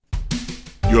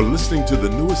You're listening to the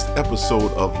newest episode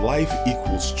of Life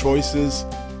Equals Choices,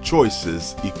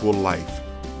 Choices Equal Life,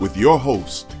 with your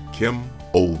host, Kim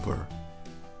Olver.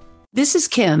 This is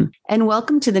Kim, and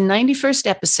welcome to the 91st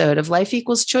episode of Life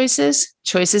Equals Choices,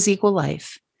 Choices Equal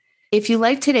Life. If you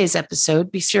like today's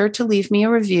episode, be sure to leave me a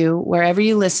review wherever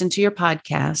you listen to your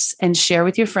podcasts and share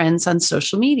with your friends on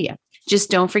social media.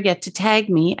 Just don't forget to tag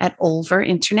me at Olver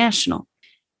International.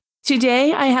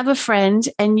 Today, I have a friend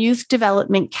and youth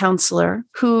development counselor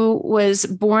who was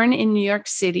born in New York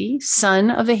City, son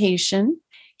of a Haitian.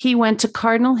 He went to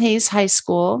Cardinal Hayes High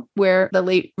School, where the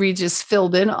late Regis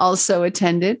Philbin also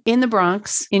attended, in the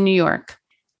Bronx, in New York.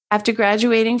 After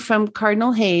graduating from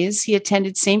Cardinal Hayes, he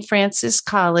attended St. Francis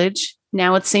College,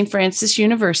 now at St. Francis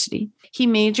University. He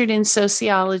majored in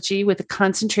sociology with a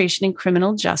concentration in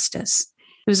criminal justice.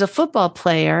 He was a football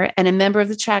player and a member of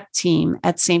the track team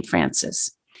at St.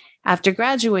 Francis. After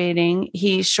graduating,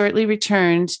 he shortly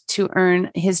returned to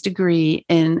earn his degree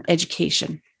in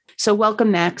education. So welcome,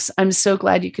 Max. I'm so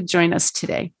glad you could join us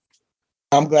today.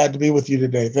 I'm glad to be with you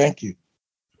today. Thank you.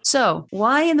 So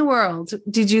why in the world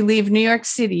did you leave New York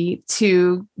City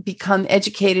to become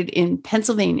educated in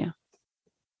Pennsylvania?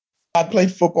 I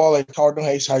played football at Cardinal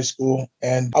Hayes High School,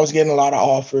 and I was getting a lot of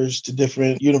offers to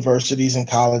different universities and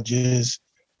colleges.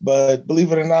 But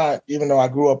believe it or not, even though I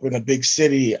grew up in a big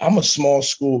city, I'm a small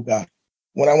school guy.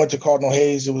 When I went to Cardinal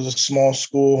Hayes, it was a small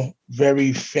school,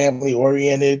 very family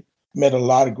oriented, met a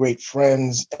lot of great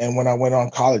friends. And when I went on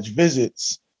college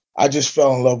visits, I just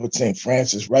fell in love with St.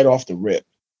 Francis right off the rip.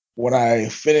 When I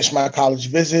finished my college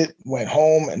visit, went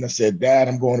home and I said, Dad,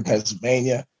 I'm going to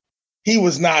Pennsylvania. He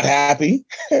was not happy,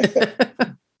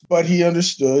 but he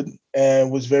understood and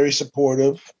was very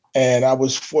supportive. And I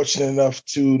was fortunate enough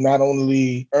to not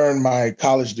only earn my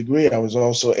college degree, I was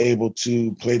also able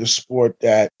to play the sport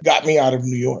that got me out of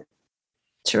New York.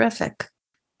 Terrific.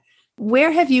 Where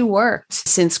have you worked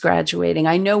since graduating?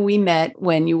 I know we met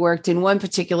when you worked in one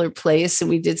particular place and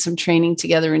we did some training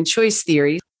together in choice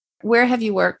theory. Where have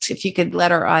you worked, if you could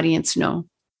let our audience know?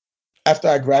 After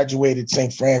I graduated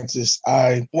St. Francis,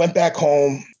 I went back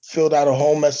home, filled out a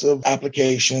whole mess of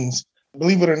applications.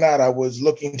 Believe it or not, I was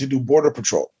looking to do Border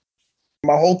Patrol.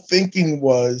 My whole thinking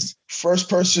was first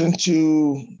person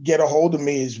to get a hold of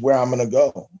me is where I'm going to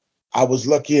go. I was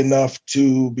lucky enough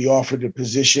to be offered a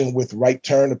position with Right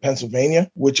Turn of Pennsylvania,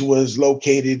 which was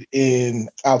located in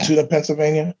Altoona,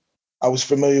 Pennsylvania. I was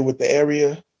familiar with the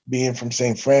area, being from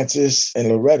St. Francis and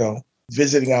Loretto.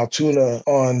 Visiting Altoona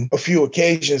on a few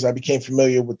occasions, I became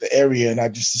familiar with the area, and I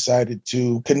just decided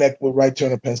to connect with Right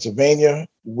Turn of Pennsylvania,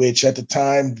 which at the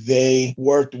time they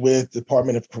worked with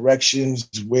Department of Corrections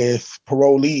with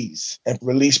parolees and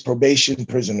released probation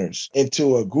prisoners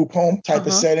into a group home type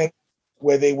of setting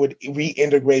where they would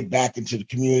reintegrate back into the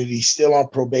community, still on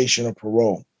probation or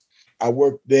parole. I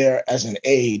worked there as an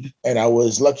aide, and I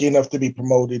was lucky enough to be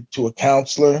promoted to a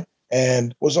counselor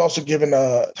and was also given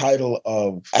a title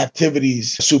of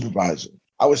activities supervisor.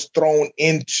 I was thrown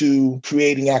into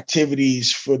creating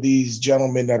activities for these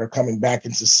gentlemen that are coming back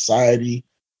into society.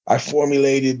 I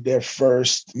formulated their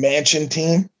first mansion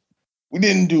team. We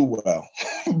didn't do well,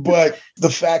 but the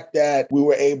fact that we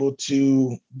were able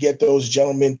to get those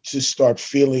gentlemen to start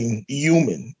feeling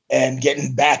human and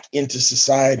getting back into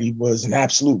society was an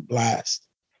absolute blast.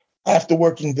 After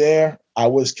working there, I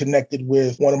was connected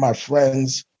with one of my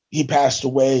friends. He passed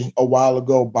away a while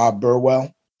ago, Bob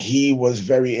Burwell. He was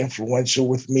very influential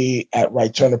with me at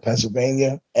Right Turn of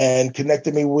Pennsylvania and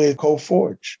connected me with Cove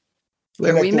Forge.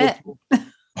 Where we met.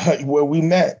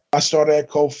 I started at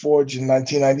Cove Forge in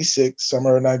 1996,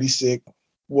 summer of 96,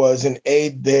 was an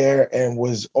aide there and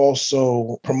was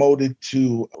also promoted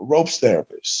to ropes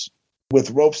therapist.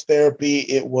 With ropes therapy,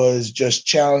 it was just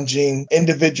challenging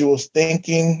individuals'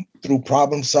 thinking through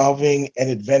problem solving and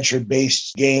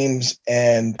adventure-based games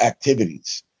and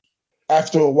activities.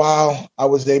 After a while, I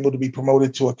was able to be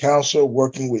promoted to a counselor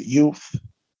working with youth.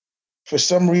 For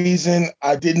some reason,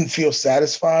 I didn't feel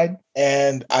satisfied,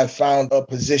 and I found a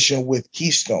position with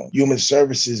Keystone Human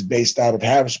Services based out of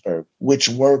Harrisburg, which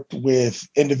worked with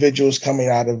individuals coming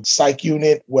out of psych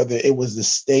unit, whether it was the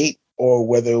state or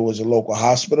whether it was a local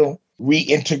hospital,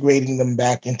 reintegrating them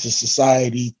back into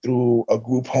society through a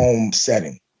group home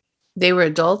setting. They were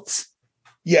adults?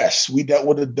 Yes, we dealt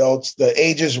with adults. The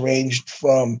ages ranged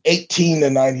from 18 to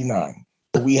 99.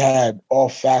 We had all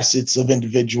facets of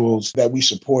individuals that we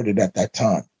supported at that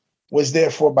time. Was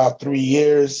there for about 3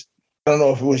 years. I don't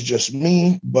know if it was just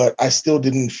me, but I still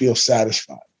didn't feel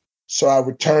satisfied. So I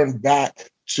returned back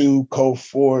to Cove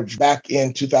Forge back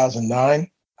in 2009.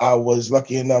 I was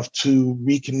lucky enough to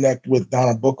reconnect with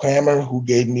Donna Bookhammer, who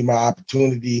gave me my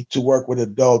opportunity to work with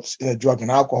adults in a drug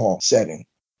and alcohol setting.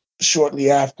 Shortly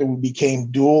after, we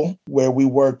became Dual, where we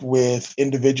worked with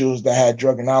individuals that had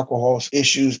drug and alcohol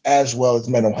issues as well as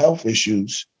mental health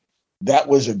issues. That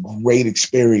was a great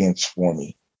experience for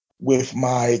me. With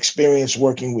my experience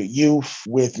working with youth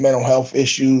with mental health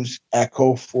issues at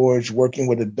Code Forge, working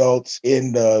with adults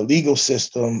in the legal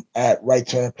system at Wright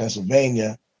Turner,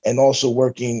 Pennsylvania, and also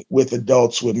working with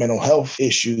adults with mental health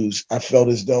issues, I felt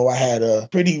as though I had a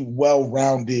pretty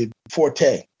well-rounded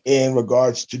forte in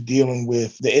regards to dealing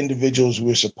with the individuals we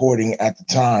were supporting at the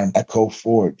time at Code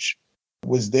Forge.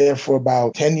 Was there for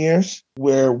about 10 years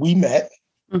where we met.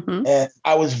 Mm-hmm. And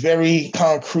I was very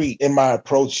concrete in my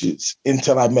approaches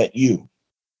until I met you.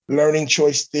 Learning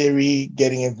choice theory,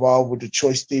 getting involved with the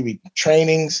choice theory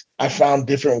trainings, I found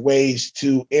different ways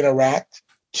to interact,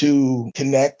 to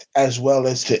connect, as well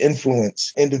as to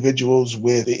influence individuals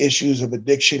with the issues of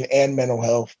addiction and mental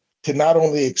health to not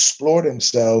only explore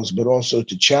themselves, but also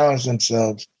to challenge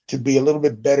themselves to be a little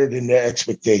bit better than their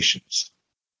expectations.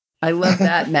 I love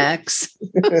that, Max.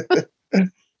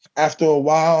 After a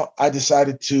while, I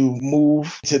decided to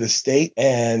move to the state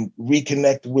and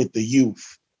reconnect with the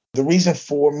youth. The reason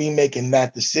for me making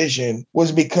that decision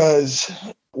was because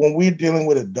when we're dealing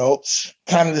with adults,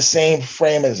 kind of the same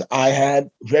frame as I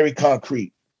had, very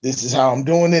concrete. This is how I'm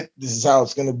doing it. This is how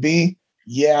it's going to be.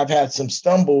 Yeah, I've had some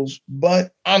stumbles,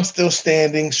 but I'm still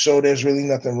standing, so there's really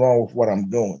nothing wrong with what I'm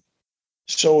doing.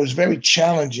 So it was very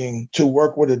challenging to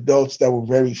work with adults that were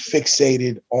very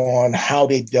fixated on how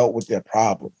they dealt with their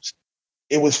problems.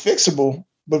 It was fixable,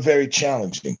 but very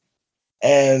challenging.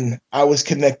 And I was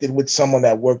connected with someone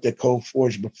that worked at Code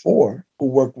Forge before, who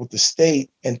worked with the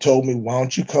state, and told me, why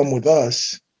don't you come with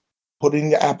us, put in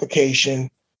your application?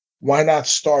 Why not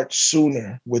start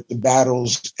sooner with the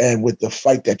battles and with the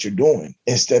fight that you're doing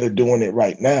instead of doing it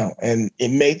right now? And it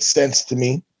made sense to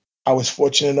me. I was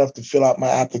fortunate enough to fill out my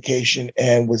application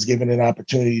and was given an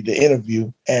opportunity to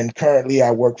interview. And currently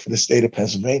I work for the state of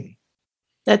Pennsylvania.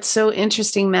 That's so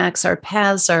interesting, Max. Our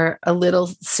paths are a little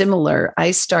similar.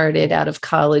 I started out of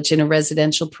college in a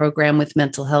residential program with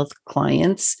mental health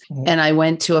clients, and I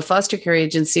went to a foster care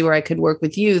agency where I could work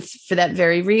with youth for that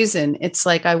very reason. It's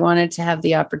like I wanted to have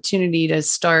the opportunity to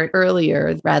start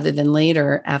earlier rather than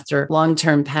later after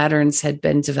long-term patterns had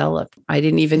been developed. I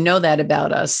didn't even know that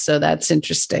about us, so that's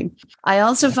interesting. I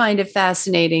also find it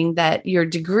fascinating that your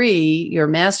degree, your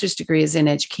master's degree, is in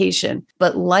education,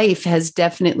 but life has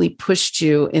definitely pushed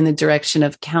you in the direction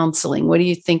of counseling. What do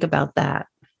you think about that?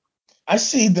 I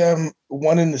see them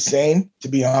one and the same, to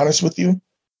be honest with you.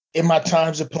 In my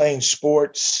times of playing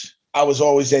sports, I was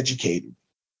always educated.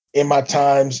 In my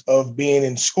times of being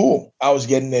in school, I was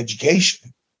getting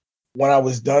education. When I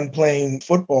was done playing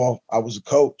football, I was a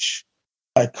coach.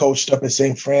 I coached up at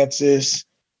St. Francis.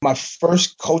 My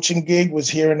first coaching gig was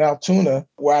here in Altoona,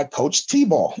 where I coached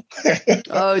T-ball.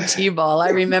 Oh, T-ball.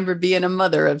 I remember being a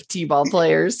mother of T-ball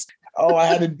players. Oh, I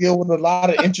had to deal with a lot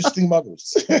of interesting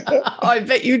mothers. I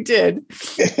bet you did.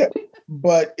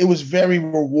 But it was very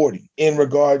rewarding in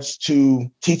regards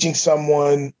to teaching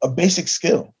someone a basic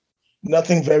skill.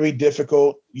 Nothing very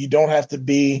difficult. You don't have to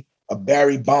be a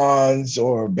Barry Bonds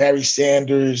or Barry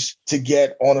Sanders to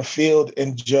get on a field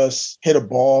and just hit a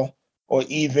ball or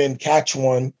even catch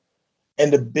one.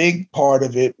 And the big part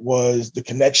of it was the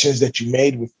connections that you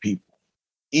made with people.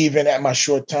 Even at my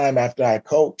short time after I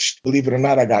coached, believe it or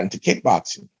not, I got into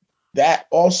kickboxing. That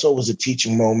also was a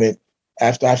teaching moment.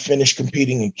 After I finished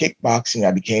competing in kickboxing,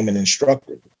 I became an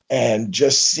instructor. And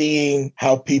just seeing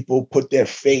how people put their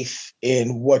faith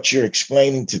in what you're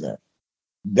explaining to them,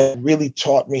 that really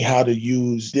taught me how to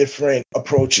use different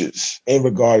approaches in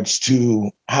regards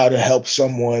to how to help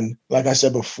someone, like I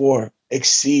said before,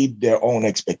 exceed their own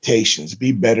expectations,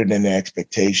 be better than their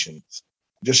expectations.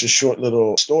 Just a short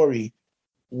little story.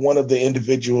 One of the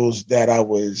individuals that I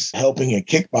was helping in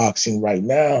kickboxing right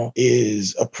now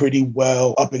is a pretty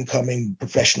well up-and-coming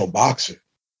professional boxer.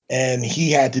 And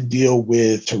he had to deal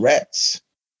with Tourette's.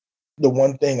 The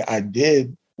one thing I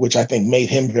did, which I think made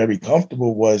him very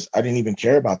comfortable, was I didn't even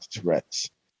care about the Tourette's.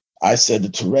 I said the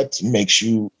Tourette's makes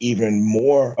you even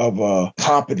more of a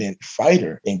competent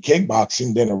fighter in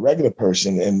kickboxing than a regular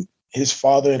person. And his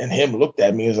father and him looked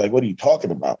at me and was like, what are you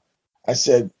talking about? I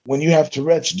said, when you have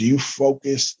Tourette's, do you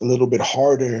focus a little bit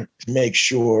harder to make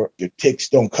sure your tics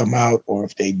don't come out? Or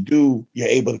if they do, you're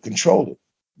able to control it?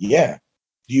 Yeah.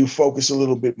 Do you focus a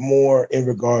little bit more in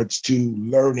regards to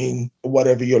learning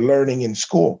whatever you're learning in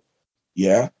school?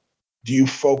 Yeah. Do you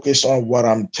focus on what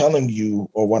I'm telling you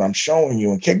or what I'm showing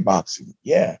you in kickboxing?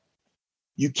 Yeah.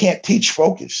 You can't teach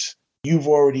focus. You've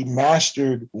already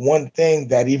mastered one thing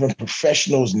that even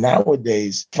professionals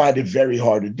nowadays find it very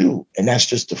hard to do, and that's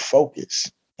just to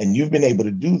focus. And you've been able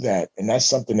to do that. And that's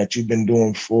something that you've been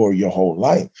doing for your whole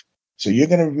life. So you're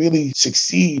going to really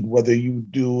succeed whether you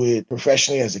do it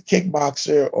professionally as a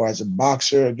kickboxer or as a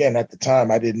boxer. Again, at the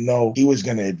time, I didn't know he was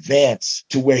going to advance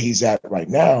to where he's at right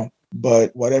now.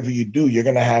 But whatever you do, you're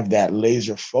going to have that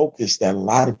laser focus that a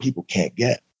lot of people can't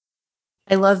get.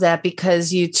 I love that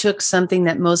because you took something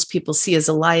that most people see as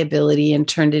a liability and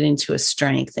turned it into a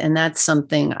strength. And that's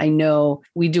something I know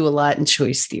we do a lot in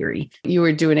choice theory. You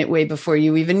were doing it way before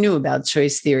you even knew about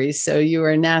choice theory. So you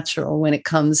are natural when it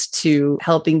comes to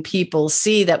helping people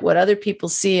see that what other people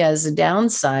see as a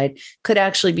downside could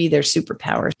actually be their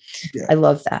superpower. Yeah. I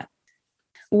love that.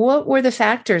 What were the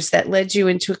factors that led you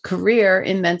into a career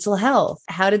in mental health?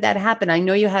 How did that happen? I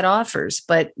know you had offers,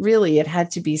 but really it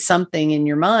had to be something in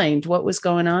your mind. What was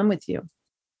going on with you?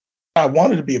 I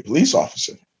wanted to be a police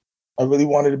officer. I really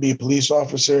wanted to be a police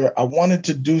officer. I wanted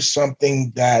to do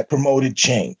something that promoted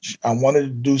change. I wanted to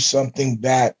do something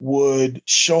that would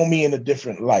show me in a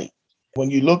different light. When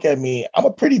you look at me, I'm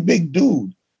a pretty big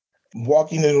dude.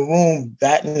 Walking in a room,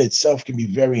 that in itself can be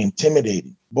very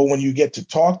intimidating. But when you get to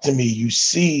talk to me, you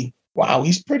see, wow,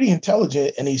 he's pretty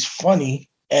intelligent and he's funny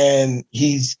and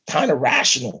he's kind of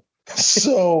rational.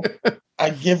 So I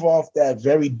give off that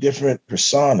very different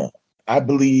persona. I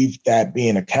believe that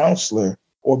being a counselor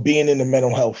or being in the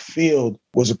mental health field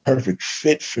was a perfect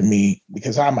fit for me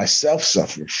because I myself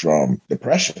suffered from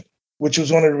depression, which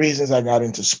was one of the reasons I got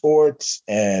into sports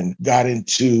and got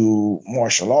into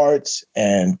martial arts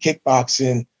and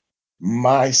kickboxing.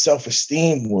 My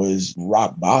self-esteem was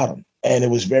rock bottom. And it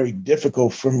was very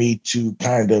difficult for me to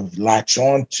kind of latch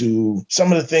on to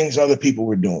some of the things other people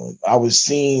were doing. I was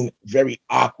seen very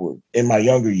awkward in my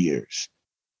younger years.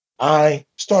 I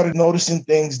started noticing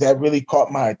things that really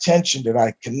caught my attention that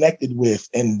I connected with.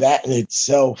 And that in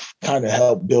itself kind of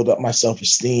helped build up my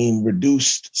self-esteem,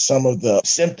 reduced some of the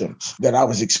symptoms that I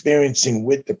was experiencing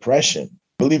with depression.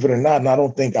 Believe it or not, and I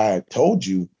don't think I told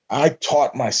you, I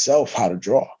taught myself how to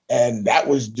draw. And that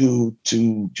was due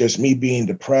to just me being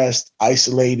depressed,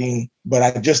 isolating, but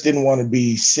I just didn't want to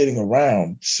be sitting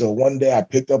around. So one day I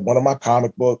picked up one of my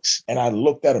comic books and I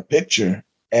looked at a picture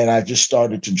and I just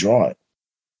started to draw it.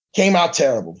 Came out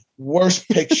terrible. Worst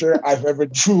picture I've ever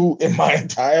drew in my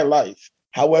entire life.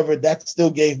 However, that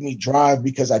still gave me drive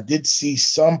because I did see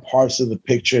some parts of the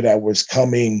picture that was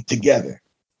coming together.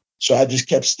 So I just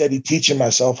kept steady teaching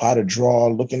myself how to draw,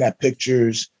 looking at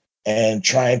pictures and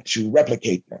trying to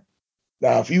replicate them.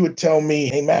 Now, if you would tell me,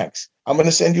 hey, Max, I'm going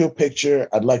to send you a picture.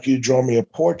 I'd like you to draw me a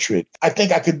portrait. I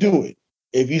think I could do it.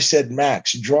 If you said,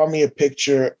 Max, draw me a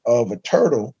picture of a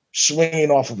turtle swinging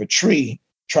off of a tree,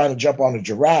 trying to jump on a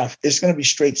giraffe, it's going to be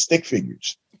straight stick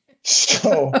figures.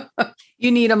 So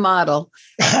you need a model.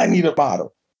 I need a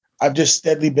model. I've just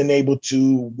steadily been able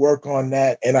to work on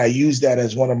that. And I use that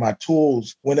as one of my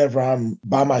tools whenever I'm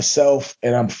by myself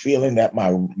and I'm feeling that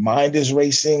my mind is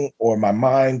racing or my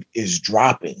mind is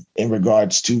dropping in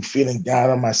regards to feeling down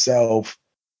on myself.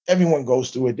 Everyone goes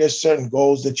through it. There's certain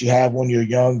goals that you have when you're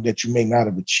young that you may not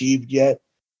have achieved yet.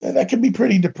 And that can be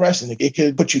pretty depressing. It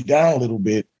could put you down a little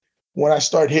bit. When I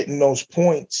start hitting those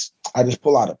points, I just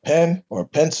pull out a pen or a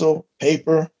pencil,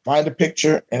 paper, find a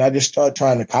picture, and I just start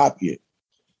trying to copy it.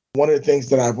 One of the things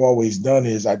that I've always done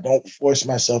is I don't force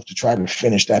myself to try to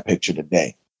finish that picture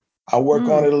today. I work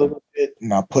on it a little bit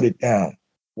and I'll put it down.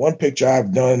 One picture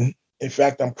I've done, in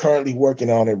fact, I'm currently working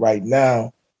on it right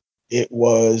now. It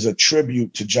was a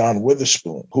tribute to John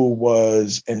Witherspoon, who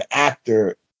was an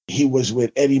actor. He was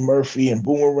with Eddie Murphy in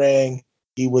Boomerang.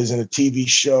 He was in a TV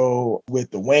show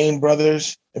with the Wayne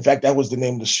brothers. In fact, that was the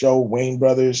name of the show, Wayne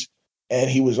Brothers. And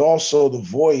he was also the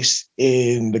voice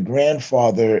in the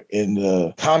grandfather in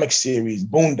the comic series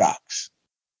Boondocks.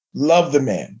 Love the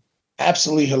man.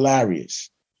 Absolutely hilarious.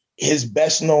 His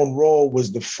best known role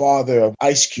was the father of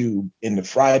Ice Cube in the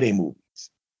Friday movies.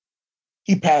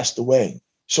 He passed away.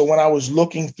 So when I was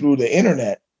looking through the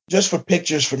internet, just for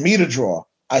pictures for me to draw,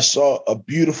 I saw a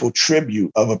beautiful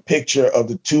tribute of a picture of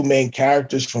the two main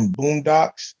characters from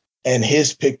Boondocks and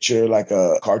his picture, like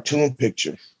a cartoon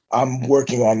picture. I'm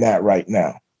working on that right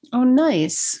now. Oh,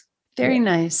 nice. Very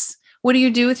nice. What do you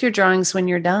do with your drawings when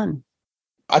you're done?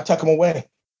 I tuck them away.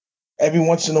 Every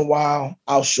once in a while,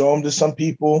 I'll show them to some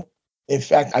people. In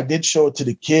fact, I did show it to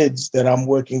the kids that I'm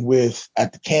working with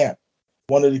at the camp.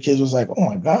 One of the kids was like, oh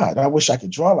my God, I wish I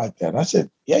could draw like that. And I said,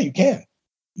 yeah, you can.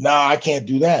 No, I can't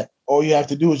do that. All you have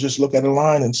to do is just look at a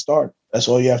line and start. That's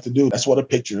all you have to do. That's what a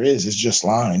picture is. It's just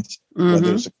lines. Mm-hmm.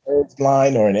 Whether it's a curved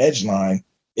line or an edge line,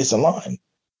 it's a line.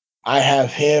 I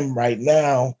have him right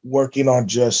now working on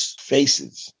just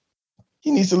faces. He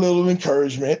needs a little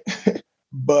encouragement.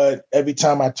 But every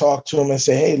time I talk to him and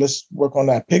say, hey, let's work on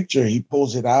that picture, he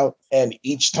pulls it out. And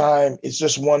each time it's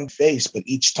just one face, but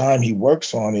each time he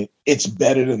works on it, it's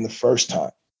better than the first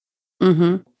time.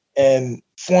 Mm-hmm. And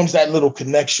forms that little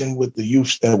connection with the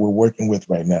youth that we're working with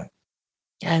right now.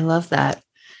 Yeah, I love that.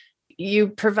 You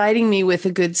providing me with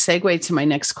a good segue to my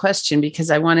next question, because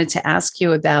I wanted to ask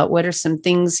you about what are some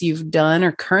things you've done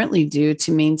or currently do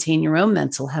to maintain your own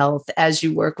mental health as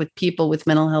you work with people with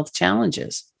mental health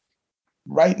challenges.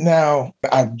 Right now,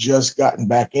 I've just gotten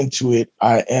back into it.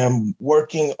 I am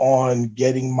working on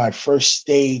getting my first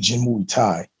stage in Muay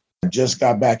Thai. I just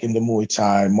got back into Muay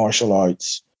Thai, martial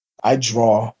arts. I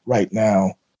draw right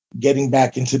now, getting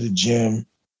back into the gym,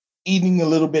 eating a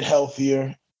little bit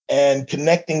healthier, and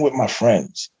connecting with my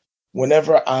friends.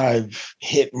 Whenever I've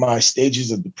hit my stages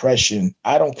of depression,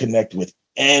 I don't connect with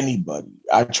anybody.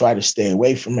 I try to stay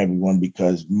away from everyone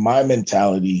because my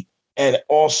mentality, and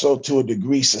also to a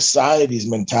degree, society's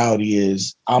mentality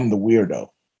is I'm the weirdo.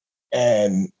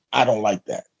 And I don't like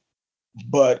that.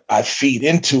 But I feed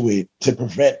into it to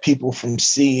prevent people from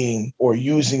seeing or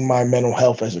using my mental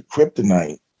health as a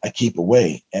kryptonite. I keep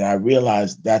away. And I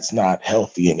realize that's not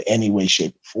healthy in any way,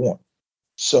 shape, or form.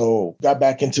 So got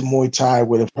back into Muay Thai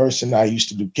with a person I used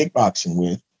to do kickboxing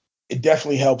with. It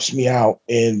definitely helps me out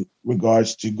in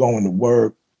regards to going to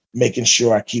work, making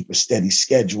sure I keep a steady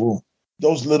schedule.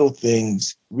 Those little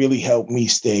things really help me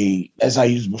stay, as I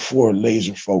used before,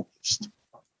 laser focused.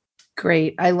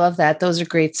 Great. I love that. Those are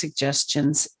great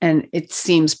suggestions. And it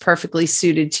seems perfectly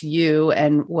suited to you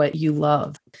and what you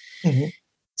love. Mm-hmm.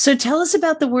 So tell us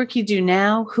about the work you do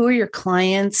now. Who are your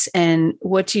clients and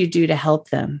what do you do to help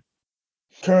them?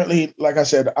 Currently, like I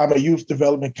said, I'm a youth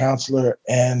development counselor,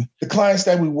 and the clients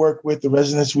that we work with, the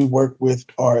residents we work with,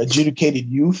 are adjudicated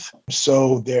youth.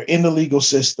 So they're in the legal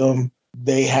system.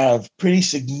 They have pretty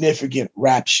significant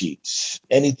rap sheets,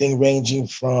 anything ranging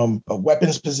from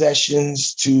weapons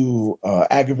possessions to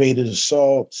aggravated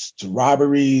assaults to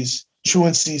robberies,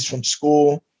 truancies from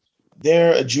school.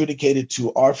 They're adjudicated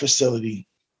to our facility.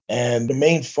 And the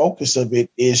main focus of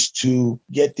it is to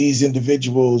get these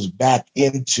individuals back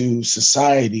into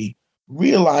society,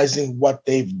 realizing what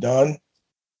they've done,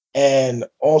 and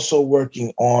also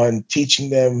working on teaching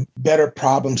them better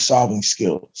problem-solving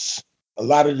skills. A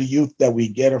lot of the youth that we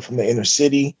get are from the inner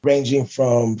city, ranging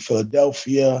from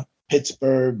Philadelphia,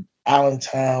 Pittsburgh,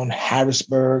 Allentown,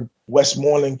 Harrisburg,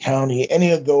 Westmoreland County,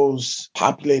 any of those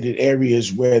populated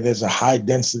areas where there's a high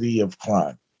density of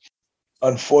crime.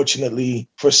 Unfortunately,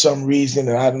 for some reason,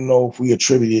 and I don't know if we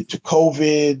attribute it to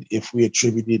COVID, if we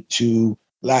attribute it to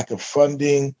lack of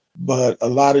funding, but a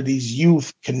lot of these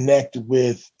youth connect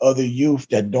with other youth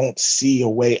that don't see a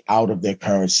way out of their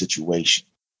current situation.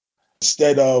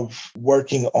 Instead of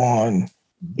working on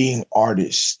being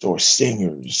artists or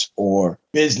singers or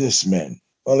businessmen,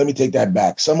 well, let me take that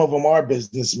back. Some of them are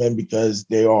businessmen because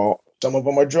some of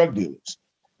them are drug dealers.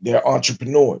 They're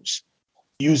entrepreneurs.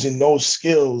 Using those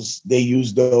skills, they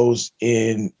use those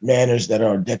in manners that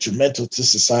are detrimental to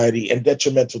society and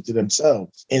detrimental to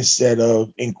themselves, instead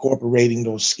of incorporating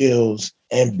those skills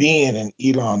and being an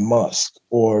Elon Musk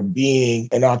or being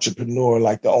an entrepreneur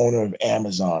like the owner of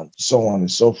Amazon, so on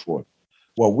and so forth.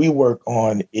 What we work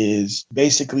on is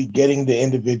basically getting the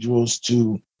individuals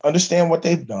to understand what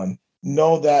they've done,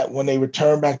 know that when they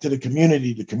return back to the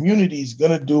community is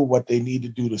going to do what they need to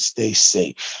do to stay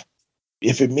safe.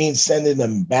 If it means sending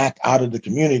them back out of the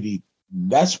community,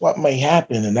 that's what may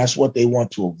happen, and that's what they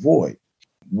want to avoid.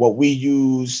 What we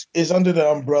use is under the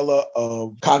umbrella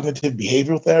of cognitive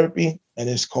behavioral therapy, and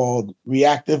it's called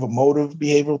reactive emotive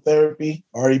behavioral therapy,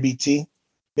 REBT.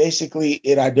 Basically,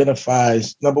 it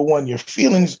identifies, number one, your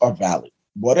feelings are valid.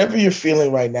 Whatever you're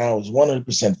feeling right now is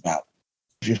 100% valid.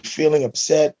 If you're feeling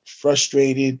upset,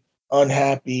 frustrated,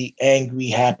 unhappy, angry,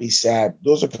 happy, sad,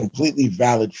 those are completely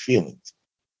valid feelings.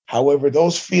 However,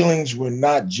 those feelings were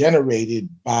not generated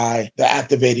by the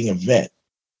activating event.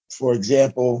 For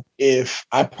example, if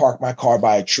I park my car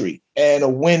by a tree and a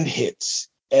wind hits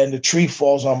and the tree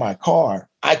falls on my car,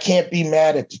 I can't be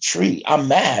mad at the tree. I'm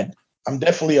mad. I'm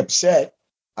definitely upset.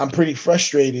 I'm pretty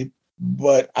frustrated,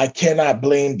 but I cannot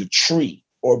blame the tree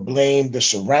or blame the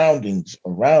surroundings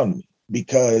around me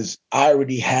because I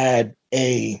already had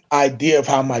an idea of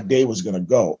how my day was going to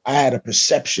go. I had a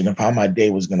perception of how my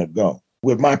day was going to go.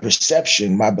 With my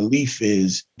perception, my belief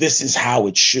is this is how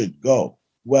it should go.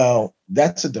 Well,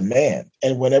 that's a demand.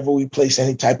 And whenever we place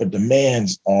any type of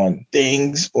demands on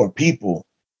things or people,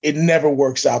 it never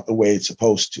works out the way it's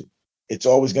supposed to. It's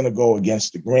always going to go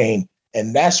against the grain.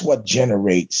 And that's what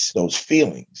generates those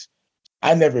feelings.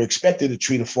 I never expected a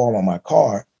tree to fall on my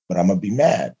car, but I'm going to be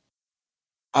mad.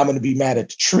 I'm going to be mad at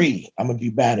the tree. I'm going to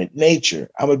be mad at nature.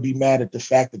 I'm going to be mad at the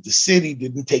fact that the city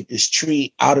didn't take this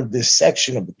tree out of this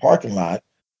section of the parking lot.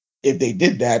 If they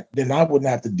did that, then I wouldn't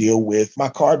have to deal with my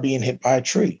car being hit by a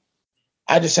tree.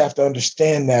 I just have to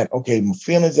understand that, okay, my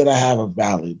feelings that I have are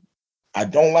valid. I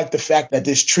don't like the fact that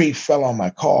this tree fell on my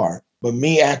car, but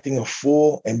me acting a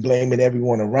fool and blaming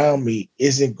everyone around me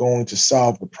isn't going to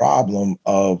solve the problem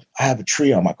of I have a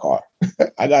tree on my car.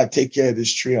 I got to take care of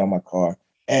this tree on my car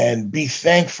and be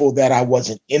thankful that I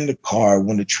wasn't in the car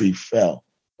when the tree fell,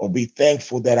 or be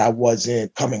thankful that I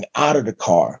wasn't coming out of the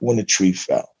car when the tree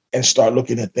fell, and start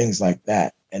looking at things like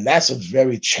that. And that's a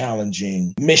very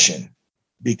challenging mission.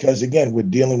 Because again, we're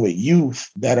dealing with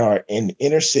youth that are in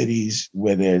inner cities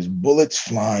where there's bullets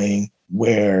flying,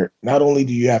 where not only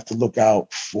do you have to look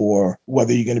out for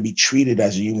whether you're going to be treated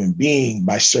as a human being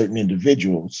by certain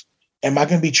individuals, am I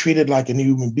going to be treated like a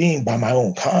human being by my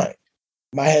own kind?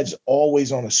 My head's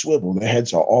always on a swivel. Their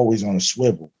heads are always on a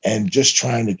swivel. And just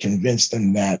trying to convince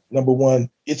them that, number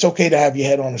one, it's okay to have your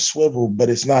head on a swivel, but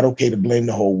it's not okay to blame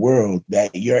the whole world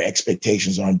that your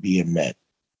expectations aren't being met.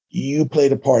 You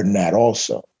played a part in that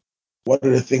also. What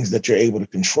are the things that you're able to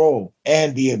control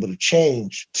and be able to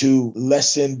change to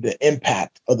lessen the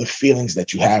impact of the feelings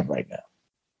that you have right now?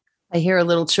 I hear a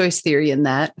little choice theory in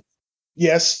that.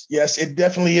 Yes, it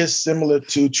definitely is similar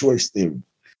to choice theory.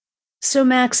 So,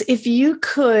 Max, if you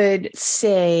could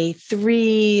say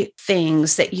 3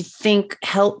 things that you think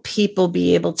help people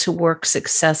be able to work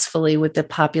successfully with the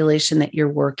population that you're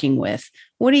working with,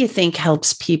 what do you think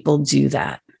helps people do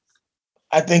that?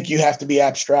 I think you have to be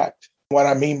abstract. What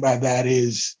I mean by that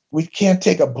is we can't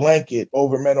take a blanket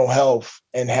over mental health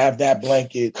and have that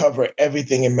blanket cover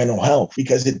everything in mental health,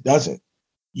 because it doesn't.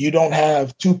 You don't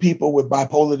have 2 people with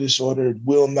bipolar disorder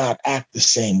will not act the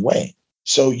same way.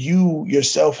 So you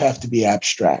yourself have to be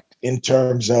abstract in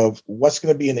terms of what's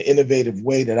going to be an innovative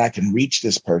way that I can reach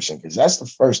this person, because that's the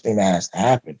first thing that has to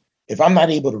happen. If I'm not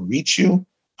able to reach you,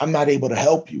 I'm not able to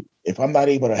help you. If I'm not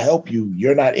able to help you,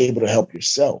 you're not able to help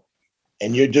yourself.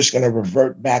 And you're just going to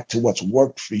revert back to what's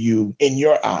worked for you in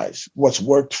your eyes, what's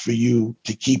worked for you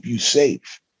to keep you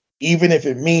safe. Even if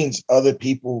it means other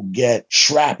people get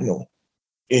shrapnel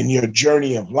in your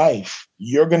journey of life,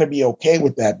 you're going to be okay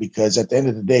with that, because at the end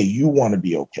of the day, you want to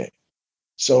be okay.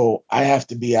 So I have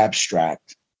to be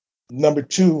abstract. Number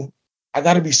 2, I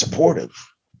got to be supportive.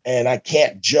 And I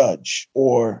can't judge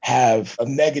or have a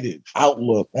negative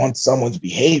outlook on someone's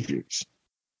behaviors.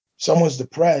 Someone's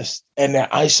depressed and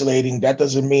they're isolating, that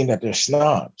doesn't mean that they're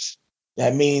snobs.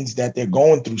 That means that they're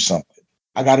going through something.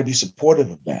 I got to be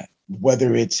supportive of that.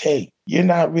 Whether it's, hey, you're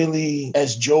not really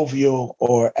as jovial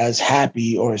or as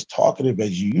happy or as talkative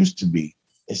as you used to be.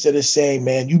 Instead of saying,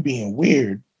 man, you being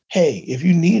weird, hey, if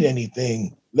you need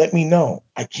anything, let me know.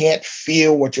 I can't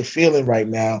feel what you're feeling right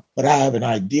now, but I have an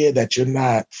idea that you're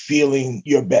not feeling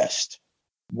your best.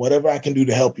 Whatever I can do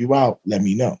to help you out, let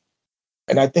me know.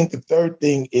 And I think the third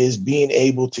thing is being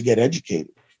able to get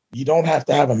educated. You don't have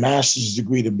to have a master's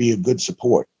degree to be a good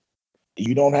support.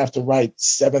 You don't have to write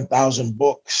 7,000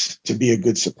 books to be a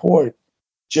good support.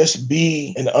 Just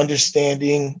be an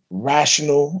understanding,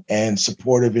 rational, and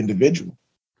supportive individual.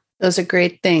 Those are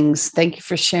great things. Thank you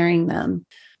for sharing them.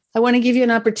 I want to give you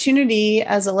an opportunity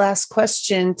as a last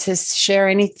question to share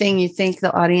anything you think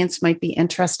the audience might be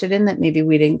interested in that maybe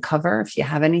we didn't cover, if you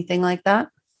have anything like that.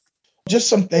 Just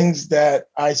some things that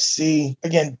I see,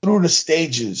 again, through the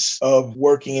stages of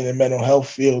working in the mental health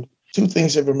field. 2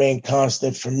 things have remained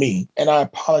constant for me. And I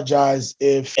apologize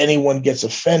if anyone gets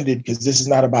offended, because this is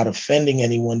not about offending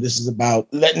anyone. This is about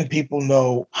letting people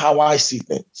know how I see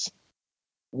things.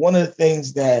 One of the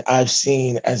things that I've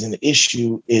seen as an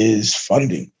issue is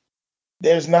funding.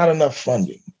 There's not enough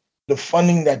funding. The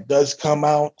funding that does come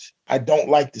out, I don't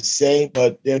like to say,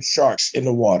 but there's sharks in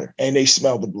the water and they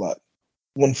smell the blood.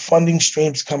 When funding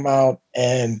streams come out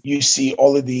and you see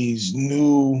all of these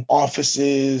new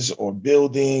offices or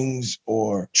buildings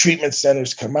or treatment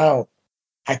centers come out,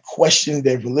 I question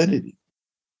their validity.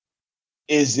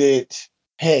 Is it,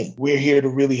 hey, we're here to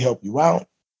really help you out?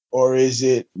 Or is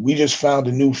it, we just found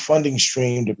a new funding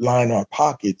stream to line our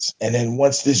pockets, and then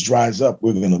once this dries up,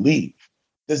 we're going to leave?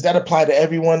 Does that apply to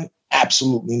everyone?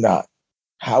 Absolutely not.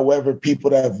 However, people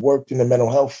that have worked in the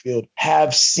mental health field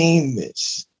have seen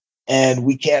this. And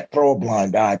we can't throw a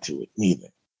blind eye to it neither.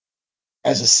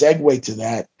 As a segue to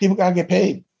that, people got to get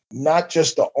paid. Not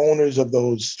just the owners of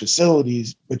those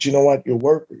facilities, but you know what? Your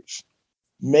workers.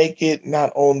 Make it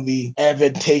not only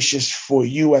advantageous for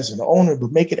you as an owner,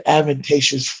 but make it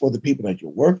advantageous for the people that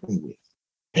you're working with.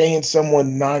 Paying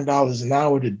someone $9 an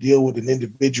hour to deal with an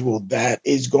individual that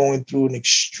is going through an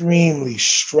extremely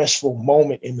stressful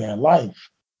moment in their life.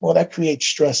 Well, that creates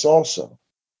stress also.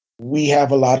 We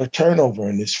have a lot of turnover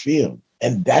in this field,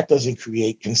 and that doesn't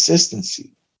create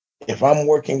consistency. If I'm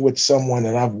working with someone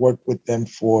and I've worked with them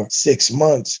for 6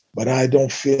 months, but I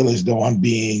don't feel as though I'm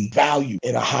being valued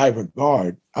in a high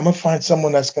regard, I'm going to find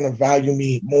someone that's going to value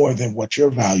me more than what you're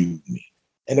valuing me.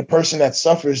 And the person that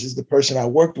suffers is the person I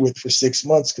worked with for 6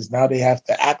 months, because now they have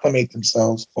to acclimate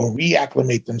themselves or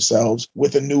reacclimate themselves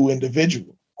with a new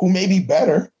individual who may be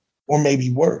better or may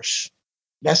be worse.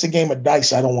 That's a game of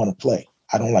dice I don't want to play.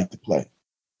 I don't like to play.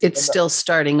 It's still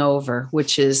starting over,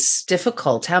 which is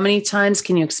difficult. How many times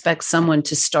can you expect someone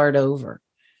to start over?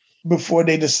 Before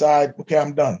they decide, okay,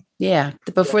 I'm done. Yeah,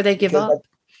 before they give up.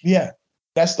 Yeah,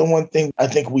 that's the one thing I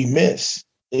think we miss,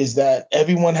 is that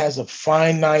everyone has a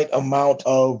finite amount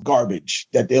of garbage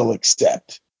that they'll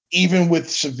accept, even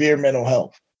with severe mental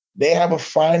health. They have a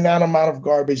finite amount of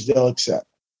garbage they'll accept.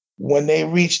 When they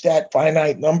reach that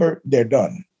finite number, they're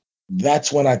done.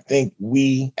 That's when I think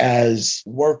we as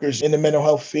workers in the mental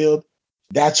health field,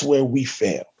 that's where we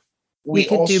fail. We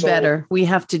could do better. We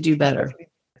have to do better.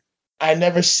 I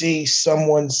never see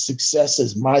someone's success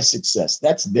as my success.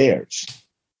 That's theirs.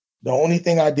 The only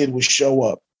thing I did was show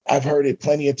up. I've heard it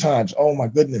plenty of times. Oh my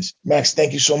goodness, Max,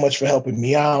 thank you so much for helping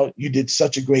me out. You did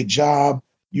such a great job.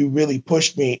 You really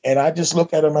pushed me. And I just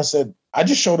looked at him. I said, I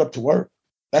just showed up to work.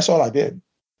 That's all I did.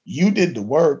 You did the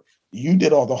work. You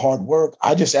did all the hard work.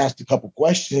 I just asked a couple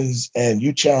questions and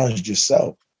you challenged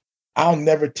yourself. I'll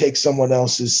never take someone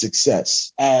else's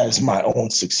success as my own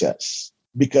success,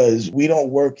 because we don't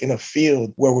work in a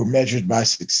field where we're measured by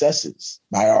successes,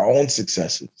 by our own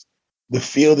successes. The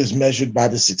field is measured by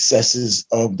the successes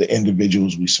of the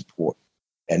individuals we support.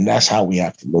 And that's how we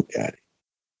have to look at it.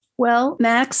 Well,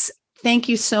 Max, thank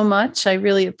you so much. I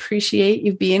really appreciate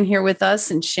you being here with us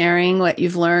and sharing what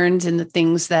you've learned and the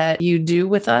things that you do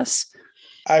with us.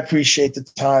 I appreciate the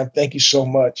time. Thank you so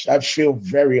much. I feel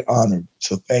very honored.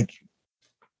 So thank you.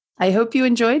 I hope you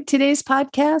enjoyed today's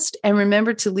podcast, and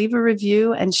remember to leave a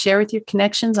review and share with your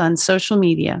connections on social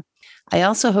media. I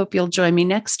also hope you'll join me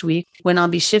next week when I'll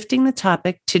be shifting the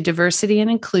topic to diversity and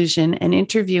inclusion and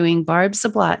interviewing Barb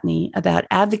Zablotny about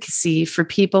advocacy for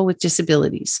people with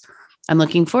disabilities. I'm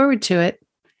looking forward to it.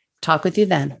 Talk with you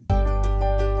then.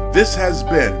 This has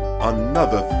been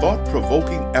another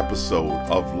thought-provoking episode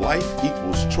of Life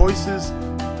Equals Choices,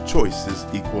 Choices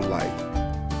Equal Life.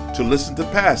 To listen to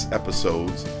past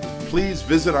episodes, please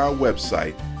visit our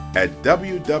website at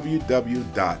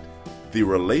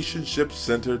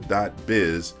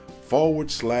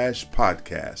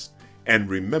www.therelationshipcenter.biz/podcast and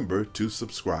remember to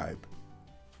subscribe.